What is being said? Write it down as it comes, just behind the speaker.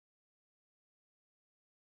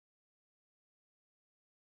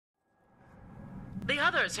The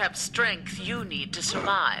others have strength you need to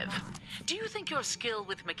survive. Do you think your skill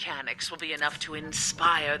with mechanics will be enough to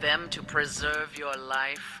inspire them to preserve your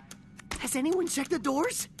life? Has anyone checked the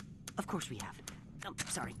doors? Of course we have. Oh,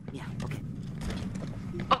 sorry. Yeah, okay.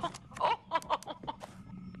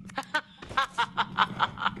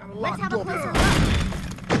 Let's have a closer look.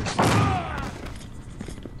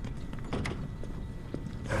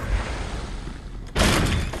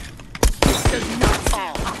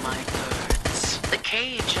 Oh, my birds. The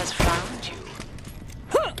cage has found you.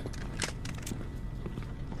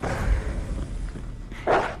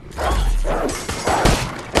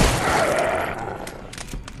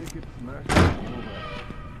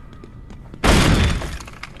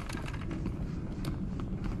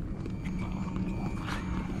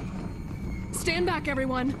 Stand back,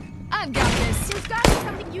 everyone. I've got this. There's gotta be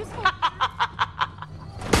something useful.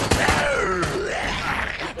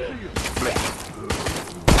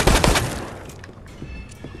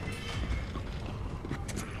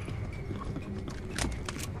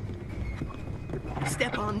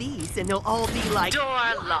 Step on these and they'll all be like...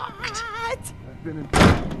 Door locked. What? I'm getting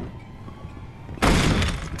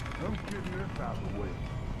this out of the way.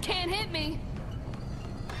 Can't hit me.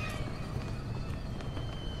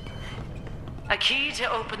 A key to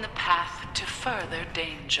open the path to further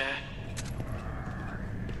danger.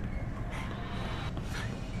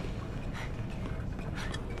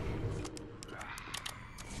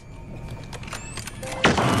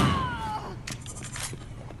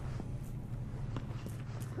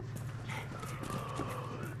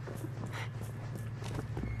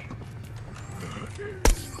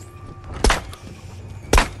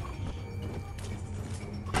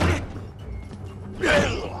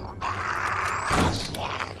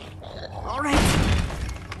 All right.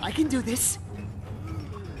 I can do this.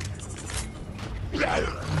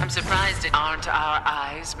 I'm surprised it aren't our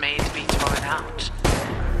eyes made to be torn out,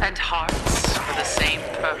 and hearts for the same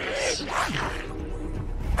purpose.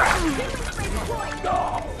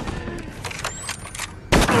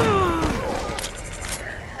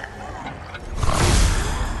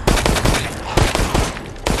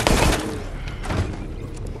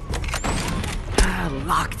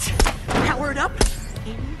 Locked. Powered up.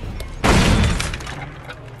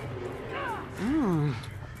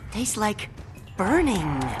 Tastes like burning.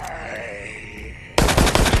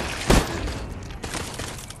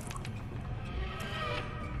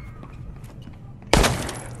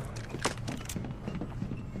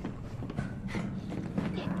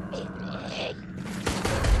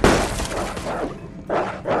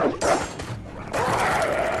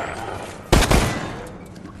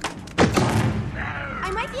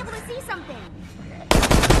 I might be able to see something.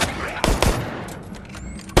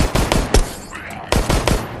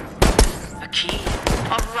 A key,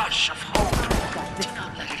 a rush of hope. Do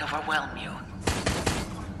not let it overwhelm you.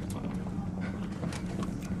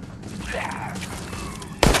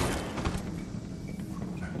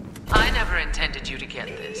 I never intended you to get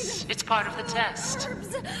this. It's part of the test.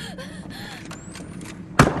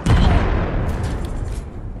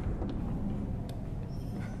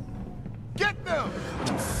 Get them!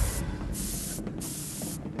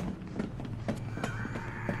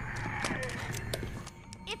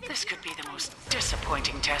 This could be the most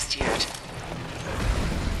disappointing test yet.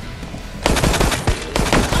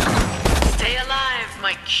 Stay alive,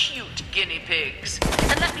 my cute guinea pigs,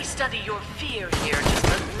 and let me study your fear here just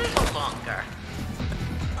a little longer.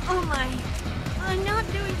 Oh my. I'm not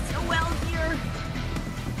doing so well here.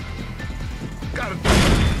 Gotta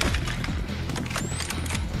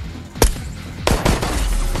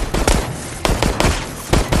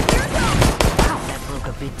Wow, that broke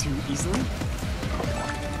a bit too easily.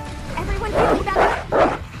 Everyone picking back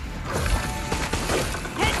up.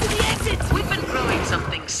 Head to the exit! We've been growing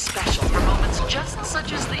something special for moments just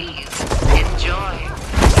such as these. Enjoy.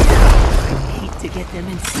 I hate to get them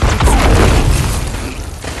in secret.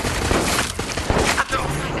 After all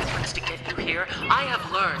my efforts to get you here, I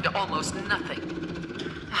have learned almost nothing.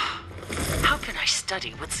 How can I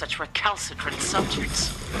study with such recalcitrant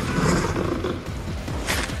subjects?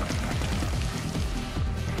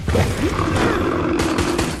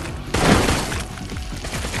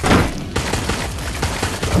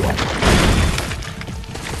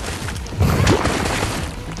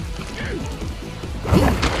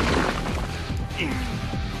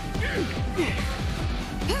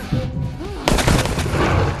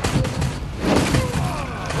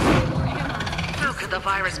 How could the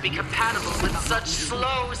virus be compatible with such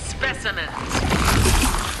slow specimens?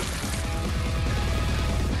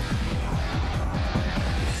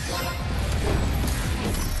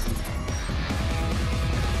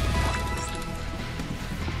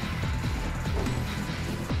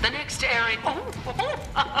 train.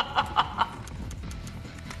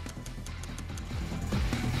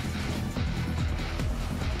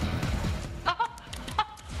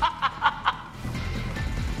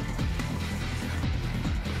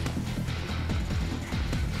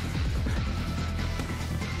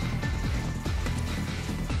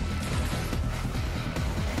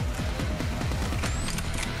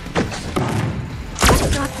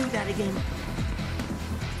 Let's not do that again.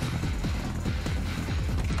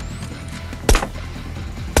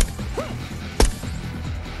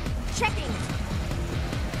 Checking.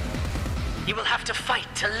 You will have to fight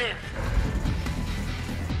to live.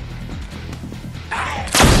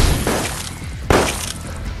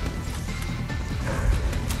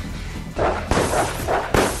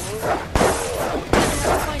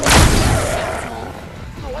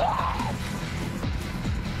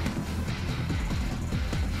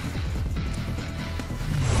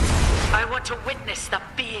 I want to witness the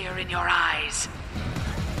fear in your eyes.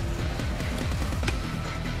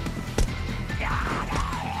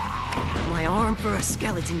 My arm for a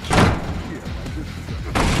skeleton kid.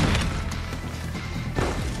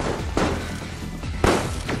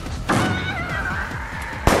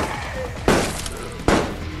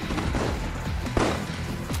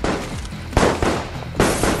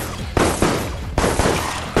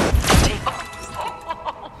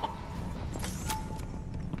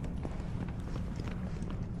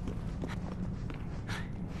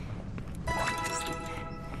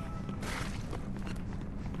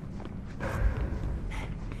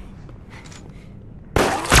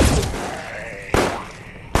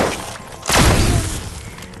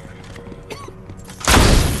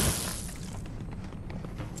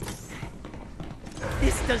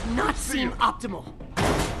 This does not seem optimal.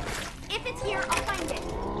 If it's here, I'll find it.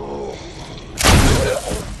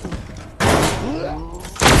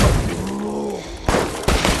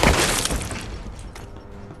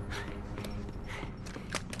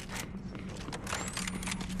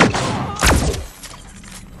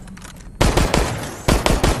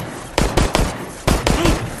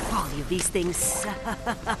 All of these things suck.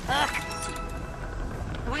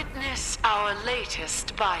 Witness our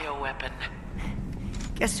latest bioweapon.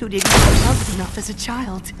 Guess who didn't get loved enough as a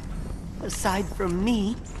child? Aside from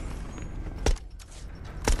me.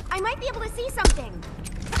 I might be able to see something.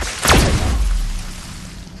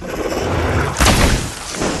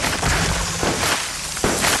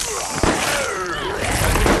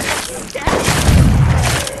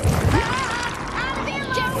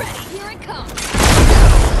 Get ready, here it comes.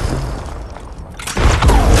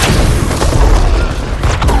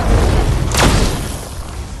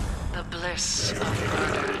 The bliss of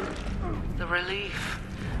murder. The relief.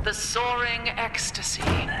 The soaring ecstasy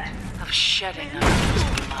of shedding another's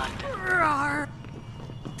blood.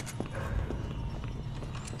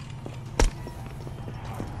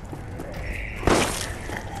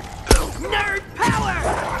 Nerd power!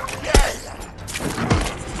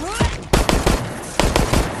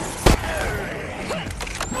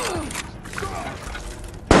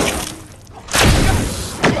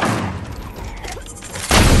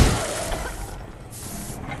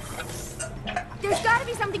 There's gotta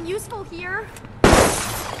be something useful here.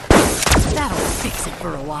 That'll fix it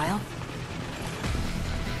for a while.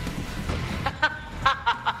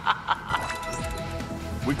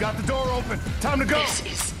 We got the door open. Time to go. This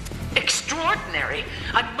is extraordinary.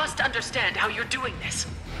 I must understand how you're doing this.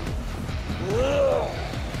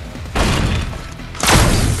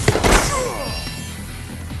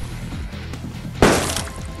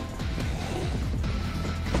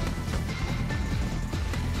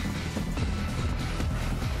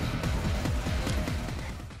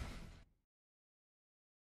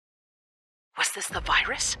 Was this the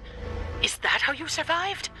virus? Is that how you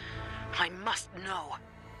survived? I must know.